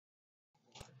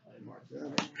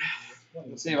mark.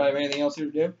 Let's see if I have anything else here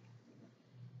to do.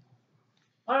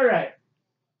 All right.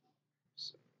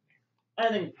 I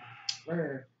think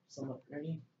we're somewhat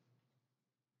ready.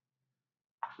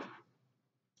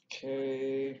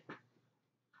 Okay.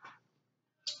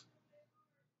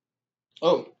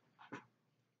 Oh.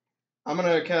 I'm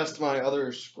gonna cast my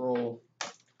other scroll.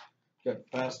 Good,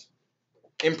 fast.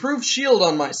 Improve shield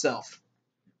on myself.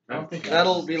 I don't think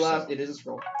That'll be last. It is a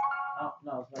scroll. Oh,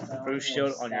 no, it's not. Improve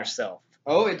shield on yourself.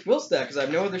 Oh, it will stack because I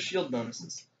have no other shield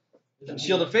bonuses.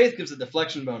 Shield of Faith gives a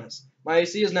deflection bonus. My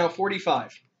AC is now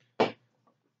 45. Dang.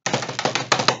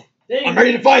 I'm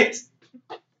ready to fight!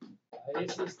 My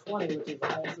AC is 20, which is the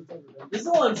highest it's ever been. This is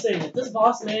all I'm saying. If this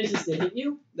boss manages to hit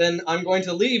you, Then I'm going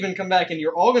to leave and come back, and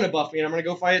you're all going to buff me, and I'm going to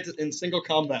go fight it in single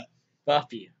combat.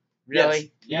 Buff you.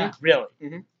 Really? Yeah. Really?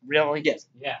 Mhm. Really? Yes.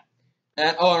 yeah. And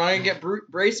I'm going to get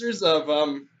bracers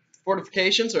of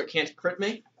fortification, so it can't crit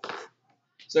me.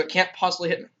 So it can't possibly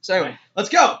hit me. So anyway, let's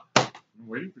go! I'm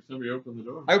waiting for somebody to open the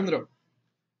door. I open the door.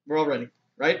 We're all ready,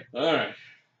 right? Alright.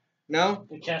 No?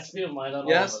 We cast field mind on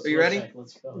Yes? all of us. Are you ready? Like,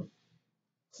 let's go.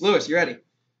 Lewis, you ready?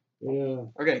 Yeah.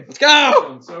 Okay, let's go!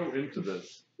 I'm so into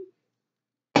this.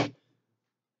 I think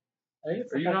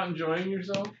it's Are you not enjoying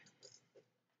yourself?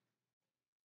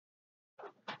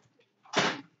 He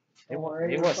Don't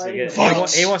worry, wants we're to get. fighting Fight!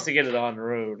 He wants to get it on the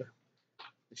road.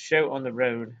 The show on the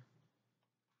road.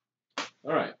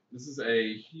 Alright, this is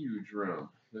a huge room.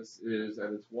 This is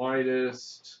at its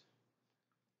widest.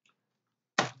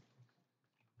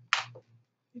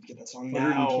 Get that song now.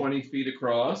 120 feet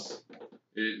across.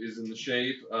 It is in the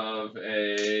shape of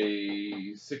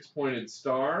a 6-pointed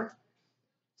star.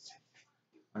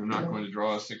 I'm not going to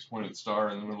draw a 6-pointed star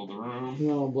in the middle of the room.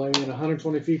 No, blame it.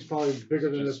 120 feet is probably bigger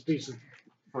than this piece of.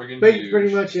 Friggin' Pretty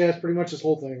huge. much, yeah, it's pretty much this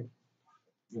whole thing.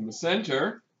 In the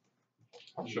center,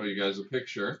 I'll show you guys a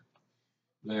picture.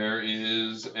 There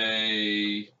is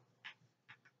a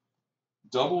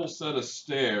double set of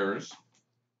stairs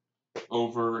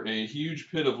over a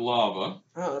huge pit of lava.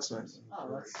 Oh, that's nice. Oh,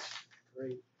 that's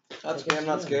great. That's okay, I'm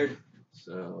not scared.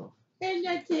 So,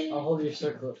 I'll hold your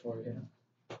circlet for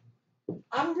you.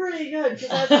 I'm pretty good because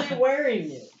I have to be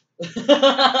wearing it.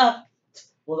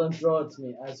 Well, then throw it to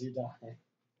me as you die.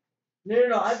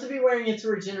 No, I have to be wearing it to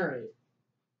regenerate.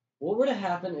 What would have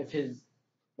happened if his,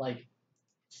 like,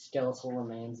 skeletal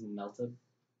remains melted?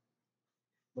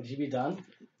 Would he be done?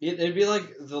 It'd be like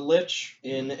the Lich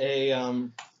in a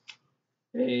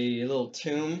little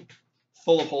tomb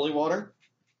full of holy water,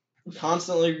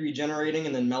 constantly regenerating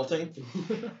and then melting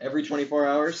every 24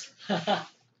 hours. right,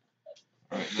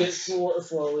 It's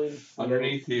slowly.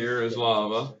 underneath here is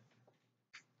lava.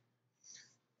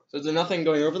 So is there nothing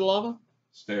going over the lava?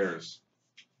 Stairs.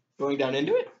 Going down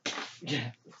into it?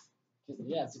 Yeah.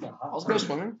 Yeah, it's like a hot I'll go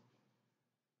swimming.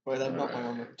 Wait, that's not my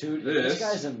armor. Dude, This this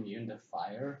guy's immune to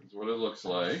fire. is what it looks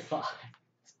like. Fuck.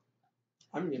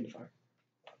 I'm immune to fire.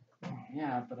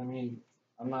 Yeah, but I mean,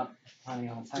 I'm not planning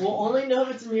on attacking. We'll only know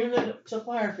if it's immune to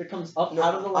fire if it comes up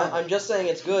out of the lava. I'm just saying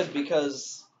it's good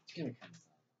because... It's gonna come.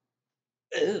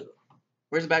 Ew.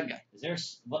 Where's the bad guy? Is there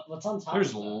what's on top? There's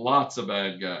of that? lots of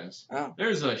bad guys. Oh.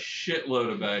 There's a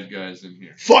shitload of bad guys in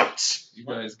here. Fight! You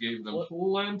guys gave them What?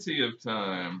 plenty of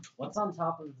time. What's on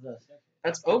top of the?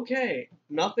 That's okay.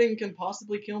 Nothing can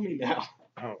possibly kill me now.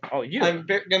 Oh, you. I'm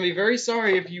gonna be very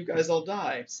sorry if you guys all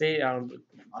die. See, I'll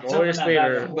glorious jump in that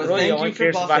leader. bad But guy. Really thank only you for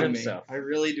cares about buffing me. himself. I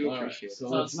really do Alright, appreciate it. so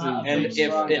So let's it's not see. a And big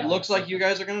if strong it guy. looks like you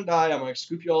guys are gonna die, I'm gonna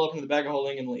scoop you all up into the bag of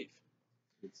holding and leave.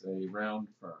 It's a round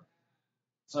fur.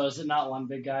 So is it not one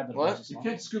big guy, but a What? bunch of You small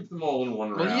can't scoop them all in one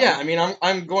round. Well, yeah, I mean,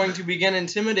 I'm going to begin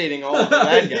intimidating all of the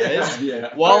bad guys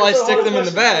yeah. while I So stick hold them in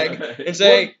the question. bag and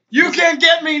say, "You can't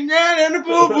get me, nan and a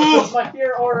boo Does boo." my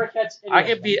fear aura catch any I of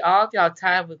can them? beat all of y'all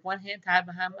tied with one hand tied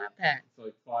behind my back. It's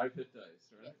like 5 hit dice,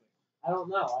 right? I don't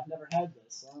know. I've never had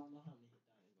this, so I don't know how many.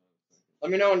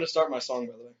 Let me know when to start my song,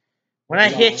 by the way. When I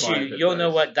It's hit all you, five you'll hit know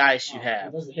dice. what dice you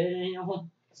have. Does it hit any of them?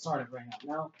 Start it right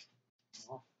now. No.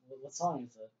 Well, what song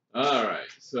is it? Alright,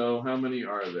 so how many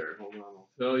are there? Hold on, I'll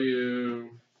tell you.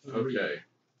 Okay.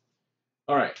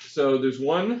 Alright, so there's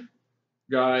one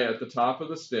guy at the top of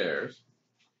the stairs.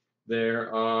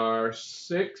 There are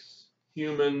 6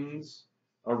 humans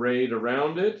arrayed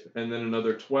around it, and then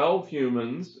another 12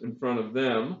 humans in front of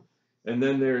them. And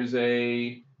then there's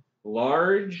a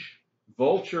large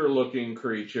vulture-looking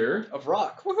creature Of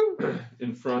rock. Woohoo!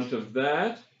 in front of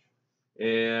that,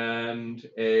 and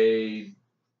a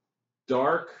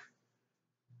dark,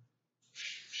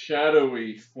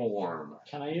 shadowy form.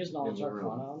 Can I use knowledge In the room.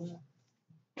 arcana on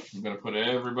that? I'm gonna put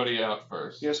everybody out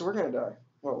first. Yeah, so we're gonna die.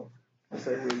 Whoa. I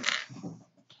say we.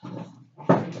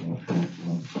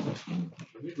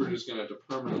 I think we're just gonna have to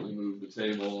permanently move the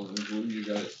table and glue you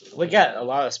guys. We got a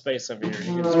lot of space over here.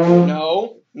 You can just,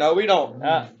 No, we don't.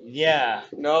 yeah,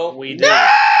 No, we do. No!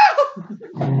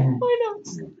 Why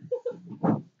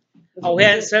not? Oh, we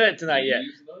hadn't said it tonight yet.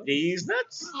 Use those? These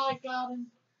nuts? I got him.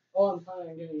 Oh, I'm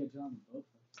planning on giving a John both.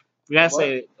 We gotta What?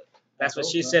 say that's what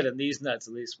she said in these nuts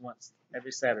at least once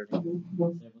every Saturday.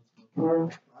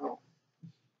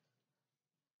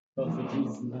 Both of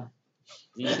these nuts.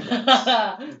 These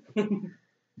nuts.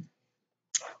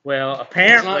 Well, It's not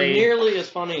apparently, nearly as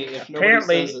funny if nobody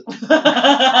Apparently- says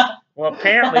it.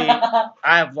 apparently,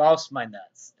 I've lost my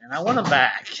nuts and I want them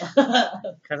back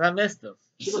because I missed them.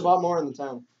 Should have bought more in the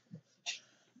town.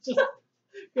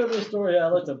 Go to the store. Yeah, I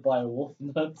like to buy wolf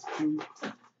nuts.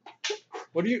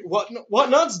 What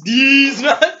nuts? These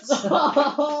nuts?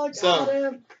 Got So,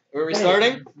 him. Are we Hey,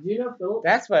 starting? Do you know Philip?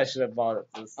 That's what I should have bought it.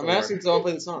 I'm asking because I want to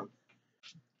play the song.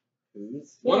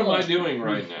 What am I doing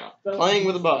right now? Playing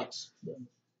with a box.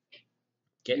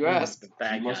 Getting You asked. the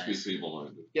bad You must be guys.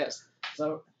 feeble-minded. Yes.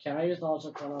 So, can I use knowledge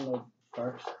arcana on the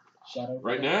dark shadow?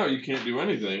 Right now, you can't do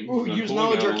anything. Ooh, I'm use pulling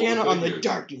knowledge out all arcana on the figures.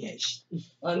 darkness.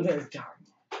 Under darkness.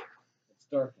 It's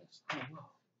darkness. Oh, wow.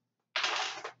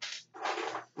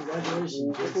 Congratulations.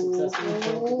 You successfully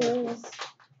killed the darkness.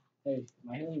 Hey,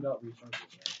 my healing belt recharges,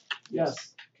 right?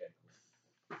 Yes.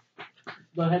 Okay.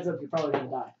 But heads up, you're probably gonna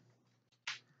die.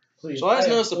 Please. So I just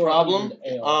have noticed a 400 problem.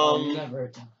 ale. I'll never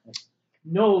die.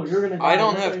 No, you're gonna die. I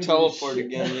don't You're have gonna do teleport shit.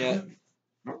 again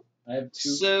yet. I have 2.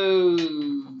 So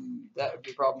that would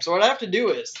be a problem. So what I have to do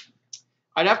is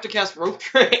I'd have to cast rope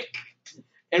trick.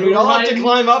 And we'd all have to Right.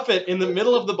 climb up it in the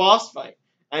middle of the boss fight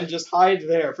and just hide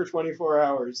there for 24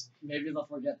 hours. Maybe they'll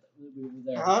forget that we were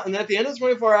there. And at the end of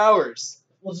 24 hours,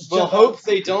 We'll just we'll jump hope out.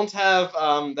 they don't have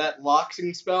that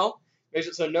locking spell. Makes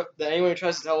it so that anyone who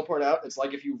tries to teleport out, it's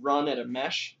like if you run at a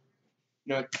mesh.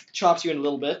 You know, it chops you into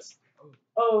little bits.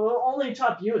 Oh, we'll only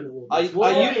chop you in the I- wilderness. We'll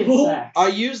I all be u- in sacks. I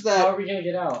use How that. are we gonna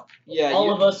get out? Yeah,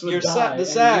 All of us would your die, the and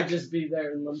sack. you'd just be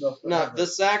there in limbo No, forever. the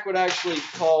sack would actually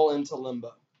fall into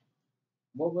limbo,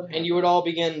 What would happen? and you would all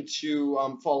begin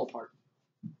to fall apart,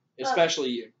 especially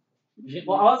you.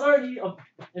 Well, I was already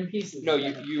in pieces. No,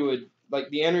 you would like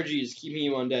the energies keeping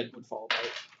you undead would fall apart,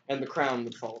 and the crown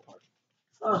would fall apart.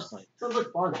 Oh, sounds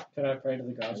like fun. Can I pray to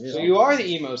the gods? So you are the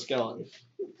emo skeleton.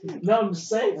 No, I'm just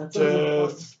saying. That sounds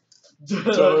like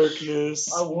fun.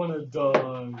 Darkness. I wanna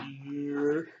die.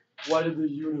 Why did the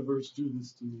universe do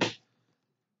this to me?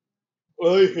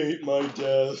 I hate my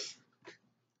death.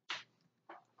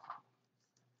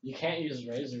 You can't use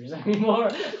razors anymore.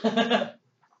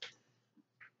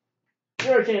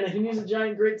 You're okay, I can use a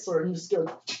giant greatsword and just go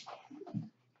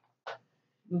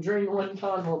and drain one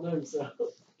con while doing so.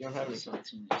 You don't have any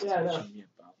cards. Yeah, I know.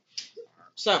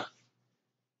 So.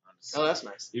 Oh, that's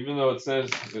nice. Even though it says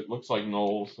it looks like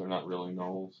gnolls, they're not really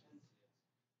gnolls.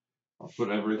 I'll put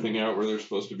everything out where they're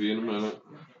supposed to be in a minute.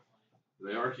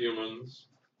 They are humans.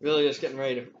 Really just getting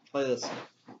ready to play this.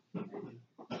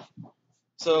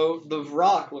 So the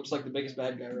rock looks like the biggest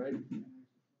bad guy, right?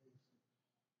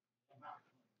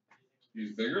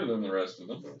 He's bigger than the rest of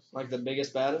them. Like the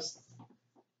biggest baddest.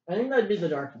 I think that'd be the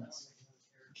darkness.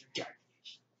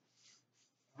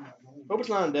 Hope it's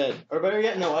not undead. Or better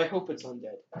yet, no, I hope it's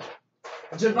undead.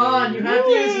 Javon, you have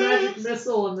to use magic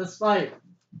missile in this fight.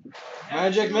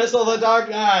 Magic missile, the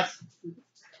darkness.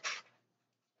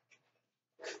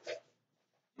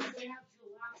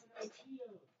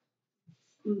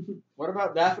 What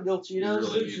about daffodil You Cheetos?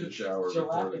 really need a shower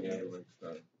before the game next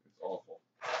time. It's awful.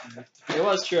 It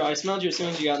was true. I smelled you as soon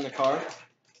as you got in the car.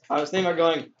 I was thinking about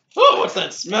going, oh, what's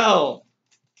that smell?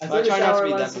 I I took a try not to shower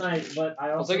be last that night, but I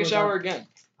I'll also take a was shower out- again.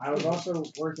 I was also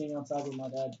working outside with my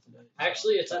dad today.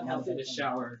 Actually, it's unhealthy to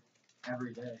shower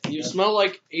every day. You smell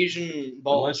like Asian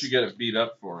balls. Unless you get it beat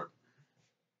up for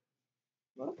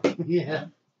it. Yeah.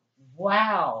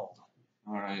 Wow.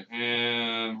 Alright,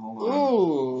 and hold on.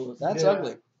 Ooh, that's Yeah.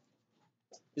 ugly.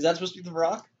 Is that supposed to be the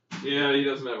rock? Yeah, he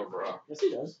doesn't have a bra. Yes,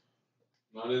 he does.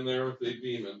 Not in there with the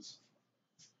demons.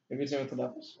 Maybe it's in with the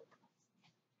devils.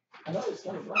 I know it's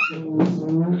kind of rough.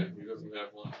 Okay, he doesn't have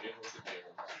one in with the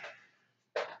demons.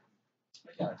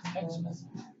 I got a text message.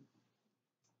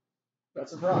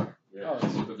 That's a rock. Yeah, Oh,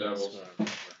 it's with the devils.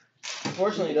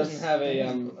 Unfortunately, it doesn't have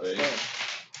a base.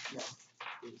 stone.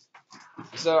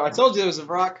 So I told you there was a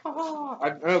rock. I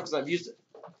know because I've used it.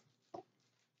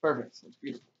 Perfect. It's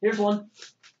beautiful. Here's one.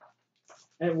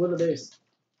 And with a base.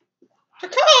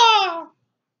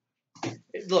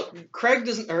 Look, Greg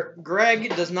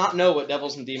does not know what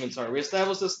devils and demons are. We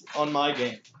established this on my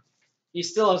game. He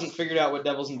still hasn't figured out what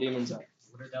devils and demons are.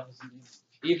 What are devils and demons?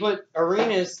 You put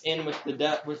arenas in with the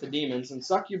demons and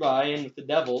succubi in with the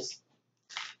devils.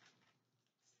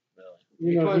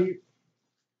 You You know, put-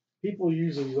 people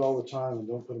use these all the time and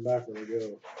don't put them back where they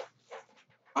go.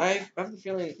 I have the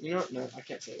feeling, no, I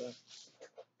can't say that.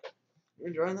 You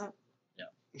enjoying that?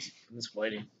 I'm just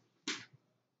waiting.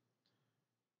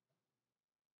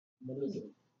 What is it?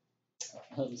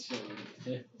 I'll show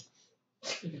you.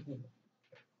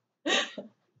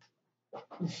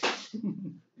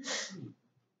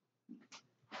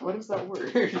 What is that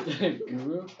word?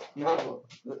 Guru? No,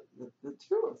 the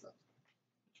two of them.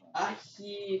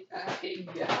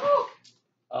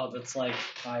 Oh, that's like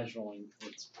eyes rolling.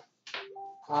 It's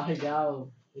I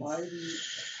go. Why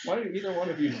do either one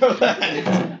of you know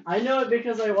that? I know it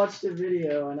because I watched a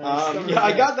video and I discovered Yeah,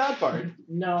 I that- got that part.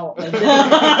 No, I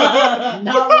didn't.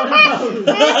 Not one of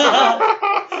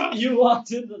those. You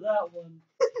walked into that one.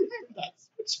 That's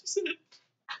what you said.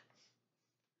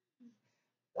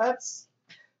 That's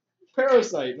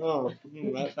Parasite. Oh,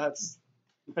 that's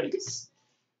nice.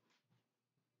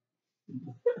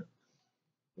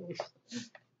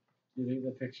 You think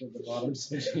the picture at the bottom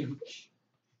spinning?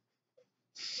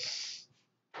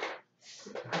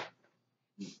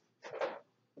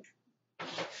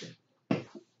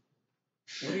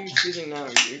 What are you choosing now?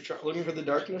 You're looking for the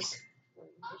darkness?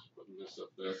 Just putting this up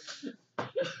there.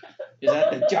 Is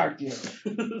that the darkness?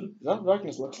 Is that what the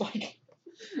darkness looks like?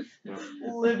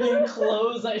 Living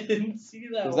clothes. I didn't see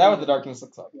that. Is that what the darkness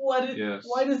looks like? What? Yes.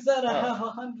 Why does that have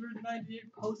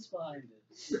 198 posts behind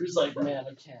it? Who's like, man,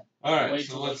 I can't. Alright, Wait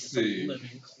so till let's look at some see.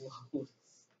 living clothes.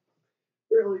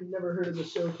 Really never heard of a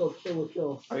show called Kill a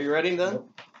Kill. Are you ready then?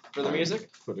 For the music?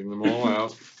 Putting them all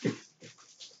out.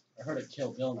 I heard of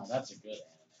Kill Bill now. That's a good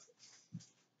anime.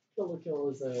 Kill a Kill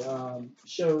is a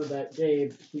show that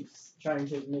Gabe keeps trying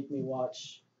to make me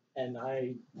watch, and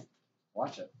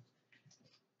Watch it.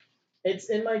 it's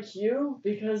in my queue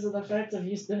because of the fact that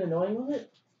he's been annoying with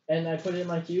it, and I put it in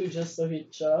my queue just so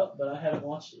he'd shut up, but I haven't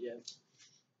watched it yet.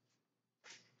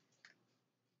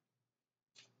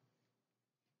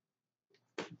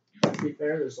 To be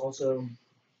fair, there's also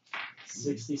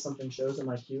 60-something shows in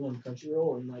my queue on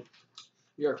Crunchyroll and like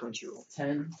You're a Crunchyroll.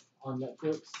 10 on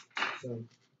Netflix. So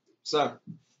So,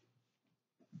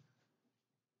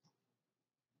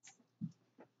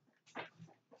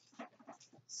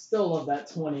 still love that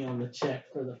 20 on the check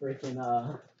for the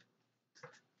freaking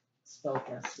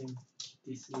spellcasting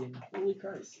DC and holy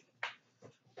Christ.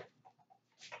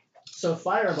 So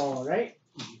Fireball, right?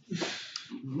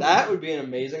 that would be an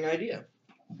amazing idea.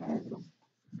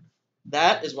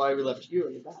 That is why we left you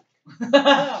in the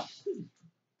back.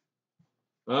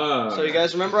 So you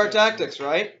guys remember our tactics,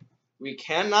 right? We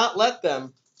cannot let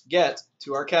them get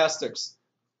to our casters.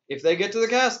 If they get to the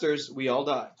casters, we all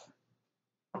die.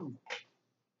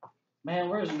 Man,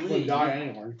 where's Wouldn't Lee? die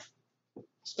anyway.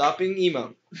 Stop being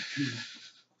emo.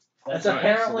 That's Alright,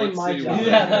 apparently so let's my see job. what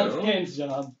Yeah, they that's do. Ken's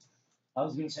job. I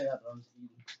was gonna say that, but I was eating.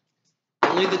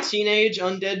 Only the teenage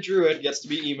undead druid gets to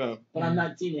be emo. But I'm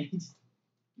not teenage.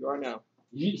 You are now.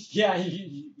 Yeah.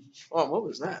 Oh, what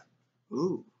was that?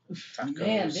 Ooh. Tacos.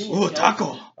 Man, didn't you Ooh, guys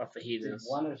taco. Or fajitas.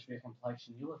 wonders for your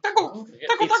complexion. You look. Taco. Forget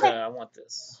pizza. I want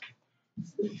this.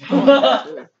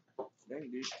 Dang,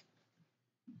 dude.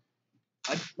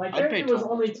 My I'd pay character was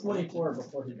 12. only 24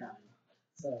 before he died.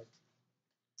 So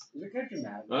Your character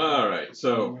mad. Alright,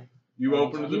 so you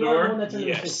opened the you are the one door? that turned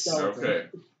into a Yes. skeleton. Okay.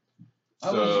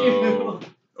 How So,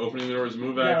 opening the door is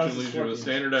move Yeah, I action, was leaves just you with a working.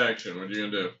 standard action. What are you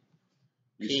gonna do?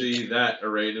 You see that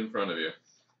arrayed in front of you.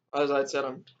 As I said,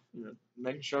 I'm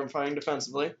making sure I'm fighting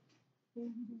defensively.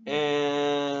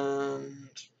 And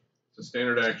It's a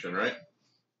standard action, right?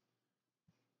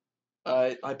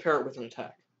 I pair it with an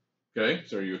attack. Okay,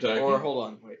 so are you attacking? Or, hold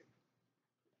on, wait.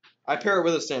 I pair it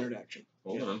with a standard action.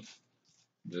 Hold on.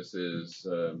 This is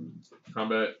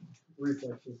combat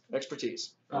Reflexes.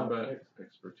 Expertise. combat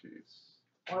expertise.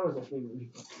 I was looking at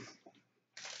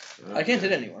reflexes. I can't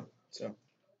hit anyone, so.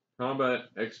 Combat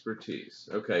expertise.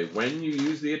 Okay, when you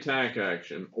use the attack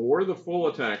action or the full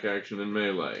attack action in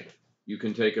melee, you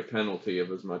can take a penalty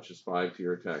of as much as 5 to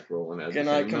your attack roll and add Can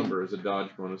the I same number as a dodge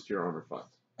bonus to your armor class.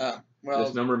 Well,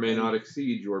 This number may not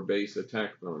exceed your base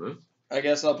attack bonus. I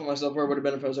guess I'll put myself where it would have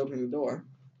been if I was opening the door.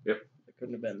 Yep. I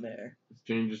couldn't have been there. This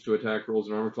changes to attack rolls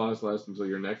and armor class last until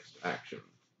your next action.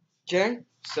 Okay,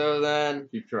 so then,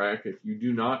 Keep track. If you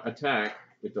do not attack,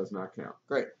 it does not count.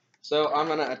 so I'm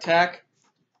gonna attack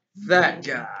that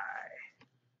guy.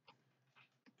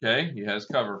 Okay, he has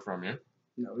cover from you.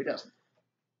 No, he doesn't.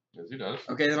 Yes, he does.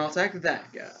 Okay, then I'll attack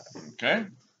that guy. Okay.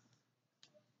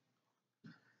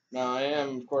 Now I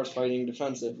am, of course, fighting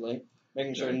defensively.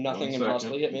 Making sure Okay, nothing 1 can second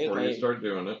possibly hit me with before you my start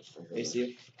doing it. AC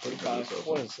of 45.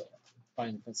 What is it?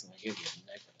 Fine defense and I give you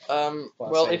a negative.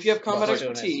 Well, if you have combat Plus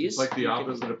expertise, It's like the you can-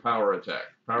 opposite of power attack.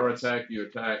 Power attack, you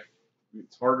attack.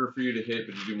 It's harder for you to hit,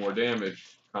 but you do more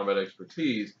damage. Combat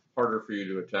expertise, harder for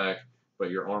you to attack, but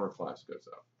your armor class goes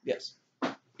up. Yes.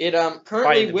 It currently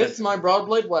Fighting with defensive. my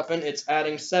broadblade weapon, it's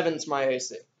adding 7 to my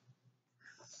AC.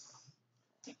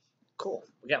 Cool.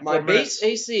 We got My 4 minutes.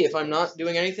 base AC, if I'm not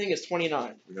doing anything, is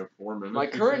 29. We have 4 minutes. My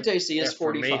current AC is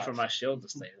for me, 45. for my shield to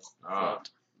stay. Ah,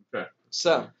 okay.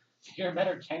 So, You're a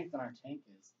better tank than our tank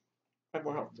is. I have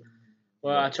more health.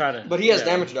 Well, I try to. But he has you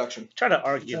know, damage reduction. Try to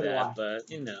argue So do I. that, but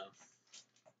you know,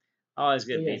 I always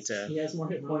get beat to. He has more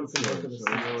hit points than both of us.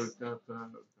 So now we've got that.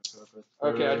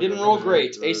 Okay, I didn't roll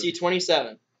great. AC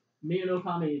 27. Me and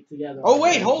Okami together. Oh,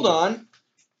 wait, hold on.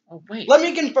 Oh wait. Let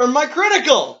me confirm my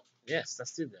critical. Yes,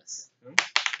 let's do this.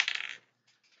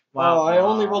 Oh, I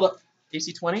only rolled up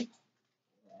AC 20.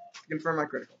 Confirm my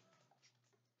critical.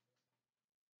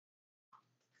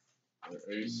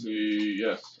 AC,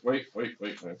 yes. Wait. I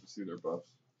have to see their buffs.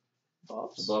 The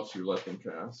Buffs. buffs you let them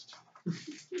cast.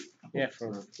 Yeah,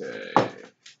 for Okay.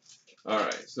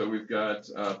 Alright, so we've got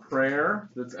prayer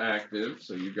that's active,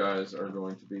 so you guys are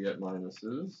going to be at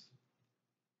minuses.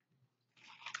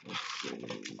 Let's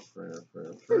see. Prayer.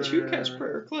 Don't you cast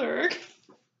prayer, cleric?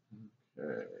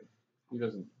 Okay. He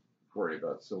doesn't worry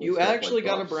about silly You stuff actually like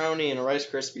got a buffs. brownie and a Rice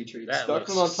Krispie treat. That Stuck looks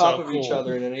them on top so of each cool.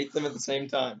 other and then ate them at the same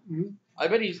time. Mhm. I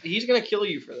bet he's gonna kill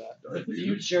you for that. The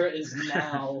future is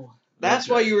now. That's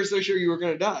Okay. why you were so sure you were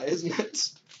gonna die, isn't it?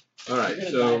 Alright,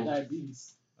 You're gonna die of so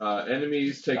diabetes.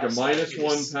 enemies take a That's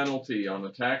 -1 nice. penalty on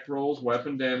attack rolls,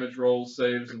 weapon damage rolls,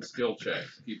 saves, and skill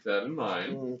checks. Keep that in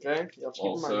mind. Okay. You have to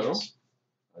keep reminding Also, us.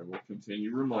 I will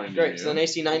continue reminding Great. you. So then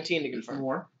AC 19 to There's confirm.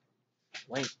 more.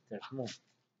 wait. There's more.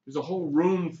 There's a whole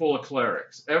room full of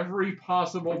clerics. Every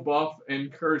possible buff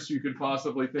and curse you could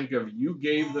possibly think of, you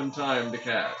gave them time to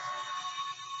cast.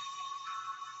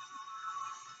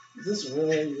 Is this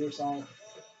really your song?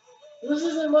 This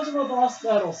isn't much of a boss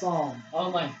battle song. Oh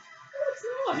my. It's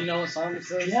Do you know what song this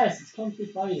is? Yes, it's Kung Fu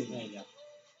Fighting. There you go.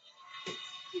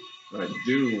 Alright,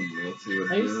 Doom. Let's see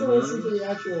what I used to Doom listen to is. the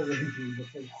actual version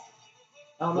because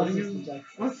I don't know What if do it's you- the Jack.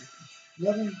 what? You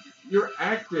haven't- You're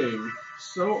acting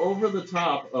so over the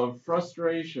top of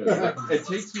frustration. It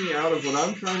takes me out of what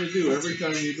I'm trying to do every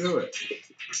time you do it.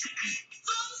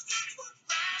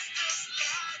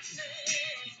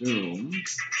 Doom.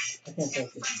 I can't tell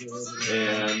what to do.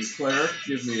 And Cleric,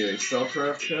 give me a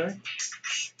spellcraft check.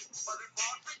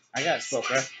 I got a spell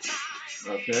craft.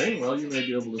 Okay, well, you may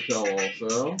be able to tell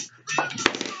also.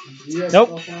 Do you have Nope.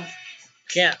 spellcraft?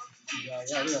 Can't. Yeah,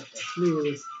 we have to.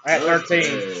 Please. I got 13.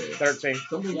 Okay. 13.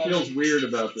 Something feels weird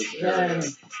about this area.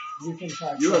 Then you can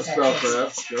try. You have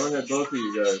spellcraft. Go ahead, both of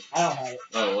you guys. I don't have it.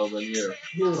 Oh, well, then you.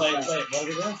 Here's Wait, that. what are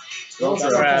we doing?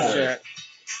 Spellcraft Craft check.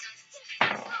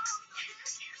 check.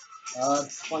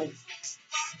 It's 20.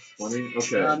 20?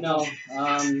 Okay. No.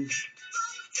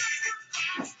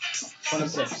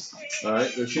 26.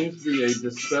 Alright, there seems to be a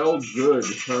Dispel Good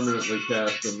permanently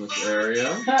cast in this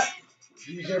area.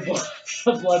 Use your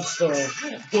blood store.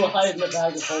 We'll hide in the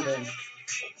bag of holding.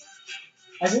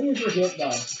 I think you forget though.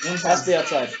 One Has time. to be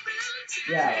outside.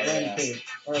 Yeah, Yeah. run through.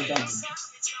 Or a gun.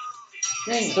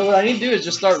 Dang it. So what I need to do is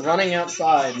just start running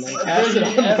outside and then cast it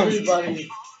on them. Everybody.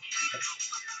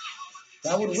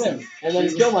 That would win. And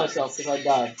then kill myself if I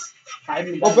die. Hide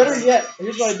in the Or bag better of yet,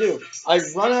 here's what I do. I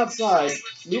run outside,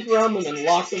 loop around them, and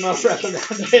lock them out rather than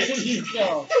There you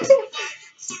go.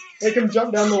 make them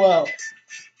jump down the well.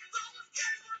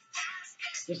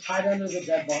 Just hide under the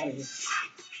dead bodies.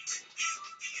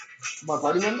 My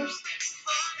party members?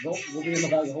 We'll be in the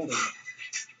bag of holding.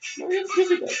 No, you have to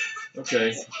do that.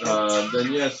 Okay,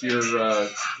 then yes, you're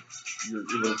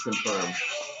confirmed.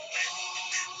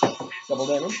 Double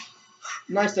damage.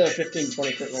 Nice to have 15 to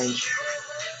 20 crit range.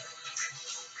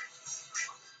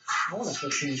 I want a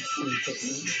 15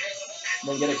 15.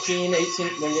 Then get a keen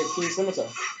 18, then get keen scimitar.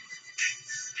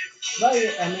 But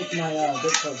I make my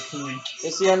Discord team.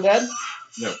 Is he undead?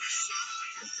 No.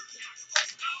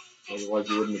 Otherwise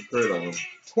you wouldn't have crit on him.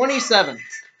 27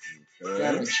 Okay.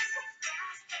 damage.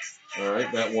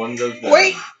 Alright, that one goes down.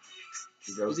 Wait!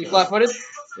 He goes Is he down. flat-footed?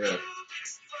 Yeah.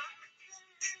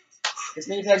 Is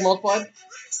sneak attack multiplied?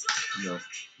 No.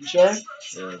 You sure?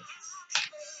 Yeah.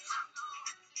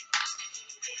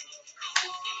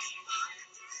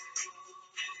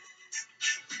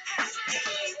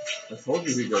 I told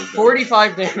you he goes down.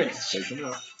 45 damage. Take him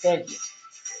out. Thank you.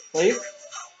 Leave?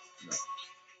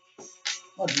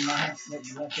 Oh, do you not have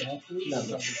to have to? No,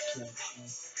 no.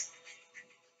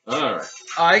 Alright.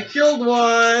 I killed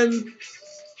one!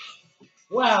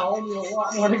 Wow, only a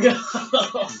lot more to go.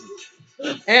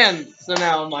 And so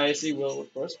now my AC will,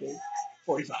 of course, be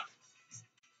 45.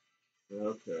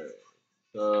 Okay.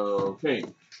 So, King.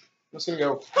 I'm just gonna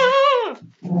go.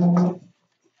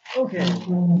 Okay.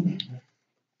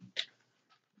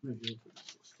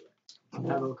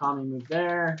 Have Okami move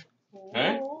there.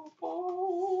 Okay.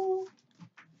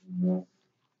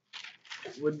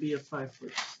 Would be a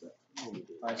 5-foot step.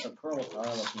 Alright, so Pearl with our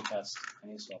lucky test. I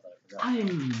need to spell that. I forgot.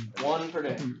 I'm One per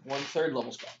day. 1 third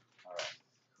level spell. Alright.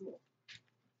 Cool.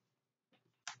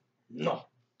 No.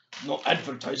 No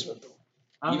advertisement.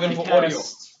 I'm Even gonna for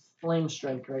cast Flame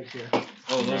Strike right here.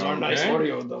 Oh, those are nice Okay.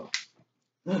 audio though.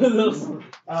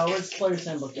 Where's Player's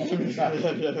Handbook? At?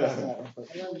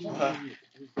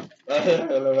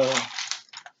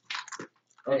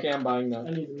 Okay, I'm buying I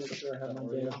that. need to make sure I have my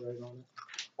data right on it.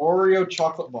 Oreo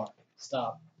chocolate bar.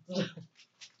 Stop.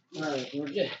 Alright, we're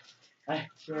good.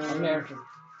 American.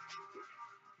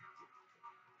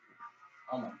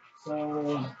 Oh my.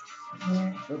 So,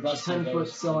 Robust 10-foot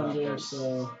cylinder,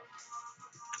 so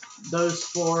those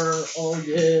 4 all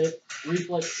get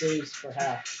reflex saves for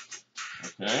half.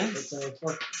 Okay. It's a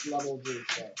 4th level group.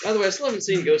 So. By the way, I still haven't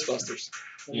seen Ghostbusters.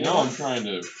 You know I'm trying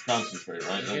to concentrate,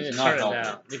 right? You That's can not turn it helping.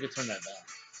 down. You can turn that down.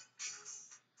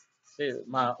 See,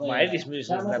 my Yeah. 80s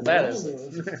music isn't that bad, is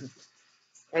it?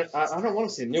 I don't want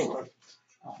to see a new one.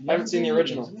 I haven't seen the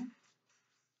original.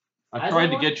 I tried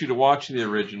to get you to watch the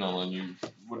original and you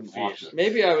wouldn't watch it.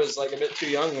 Maybe I was like a bit too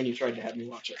young when you tried to have me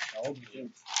watch it. You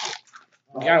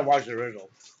gotta watch the original.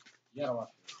 You gotta watch.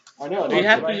 I know. Do you it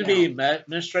happen right to now. be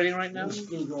administrating right now?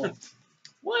 Google.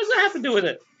 What does that have to do with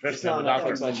it? It's Tristan, not the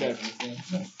doctor. Netflix, I checked.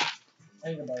 I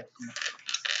think about it.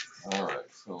 Alright,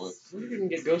 so let's We can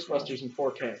get Ghostbusters in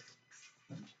 4K.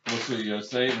 see,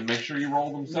 save and make sure you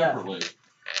roll them separately.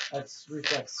 That's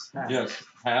reflex half. Yes,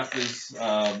 half is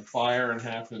fire and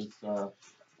half is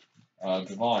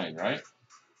divine, right?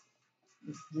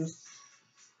 Just,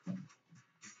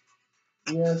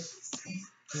 yes.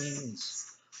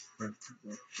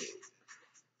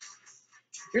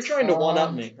 You're trying to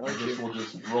one-up me, I aren't guess you? we'll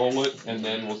just roll it and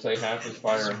then we'll say half is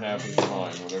fire and half is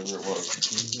divine, whatever it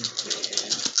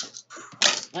was.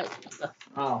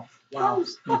 Oh, wow.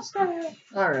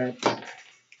 Alright.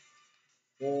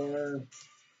 4,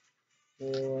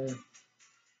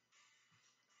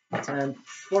 10,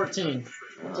 14.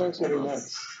 That's gonna be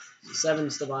nice.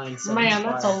 7's divine. 7's Man,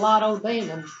 that's a fire. lot of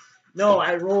demons. No,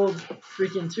 I rolled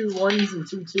freaking 2 1s and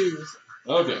 2 2s.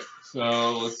 Okay, so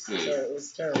let's So see. it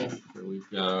was terrible. Here we've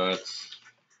got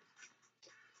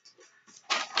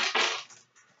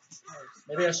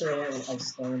Maybe I should have went with Ice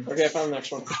Stone. Okay, I found the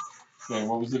next one. okay,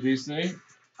 what was the DC?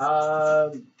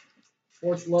 4th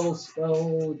level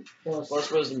spell plus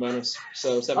Force wisdom bonus,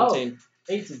 so 17.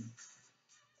 18.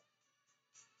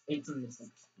 18 this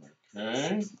time.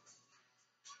 Okay.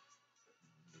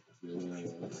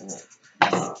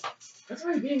 That's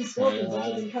why being stealthy has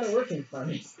actually been kind of working for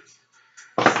me.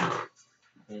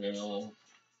 Fail.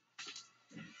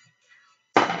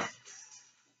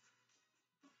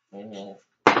 Fail.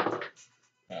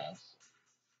 Pass.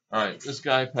 Alright, this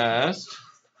guy passed.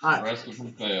 The Alright. rest of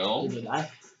them failed. Did I?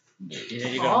 Yeah,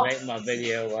 you're gonna make my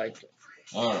video like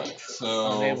Alright,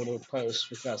 so unable to post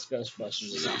because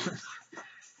Ghostbusters is on.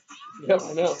 Yep,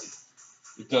 I know.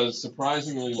 it does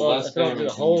surprisingly Well, less if I don't do damage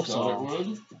the whole than you thought it song.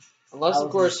 would. Unless, of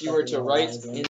course, you were to write Thousand in